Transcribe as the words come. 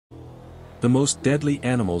The most deadly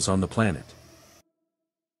animals on the planet.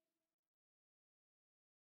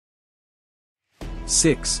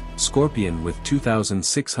 6. Scorpion with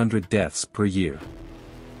 2,600 deaths per year.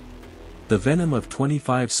 The venom of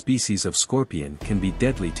 25 species of scorpion can be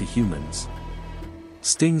deadly to humans.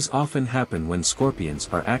 Stings often happen when scorpions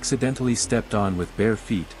are accidentally stepped on with bare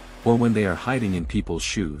feet, or when they are hiding in people's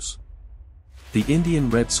shoes. The Indian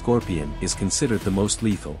red scorpion is considered the most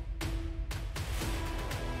lethal.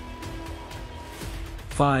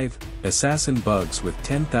 5. Assassin bugs with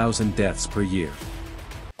 10,000 deaths per year.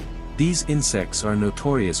 These insects are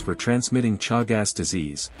notorious for transmitting Chagas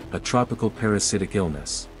disease, a tropical parasitic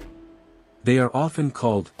illness. They are often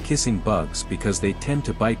called kissing bugs because they tend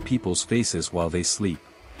to bite people's faces while they sleep.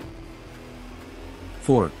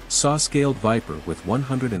 4. Saw-scaled viper with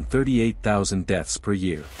 138,000 deaths per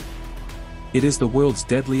year. It is the world's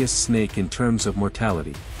deadliest snake in terms of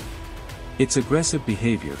mortality. Its aggressive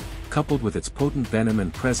behavior, coupled with its potent venom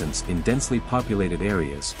and presence in densely populated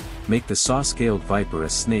areas, make the saw-scaled viper a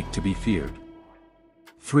snake to be feared.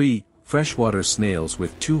 3. Freshwater snails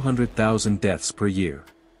with 200,000 deaths per year.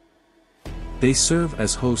 They serve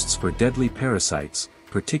as hosts for deadly parasites,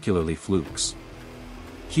 particularly flukes.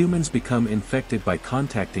 Humans become infected by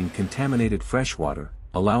contacting contaminated freshwater,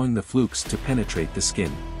 allowing the flukes to penetrate the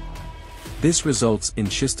skin. This results in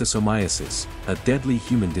schistosomiasis, a deadly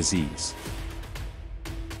human disease.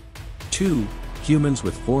 2. Humans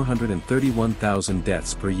with 431,000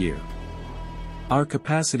 deaths per year. Our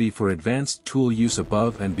capacity for advanced tool use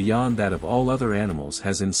above and beyond that of all other animals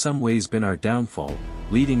has in some ways been our downfall,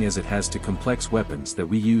 leading as it has to complex weapons that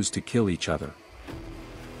we use to kill each other.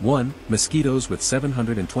 1. Mosquitoes with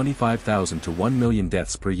 725,000 to 1 million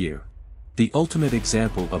deaths per year. The ultimate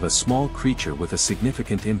example of a small creature with a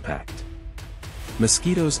significant impact.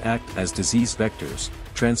 Mosquitoes act as disease vectors,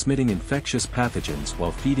 transmitting infectious pathogens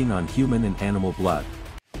while feeding on human and animal blood.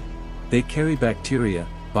 They carry bacteria,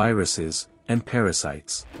 viruses, and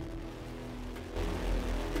parasites.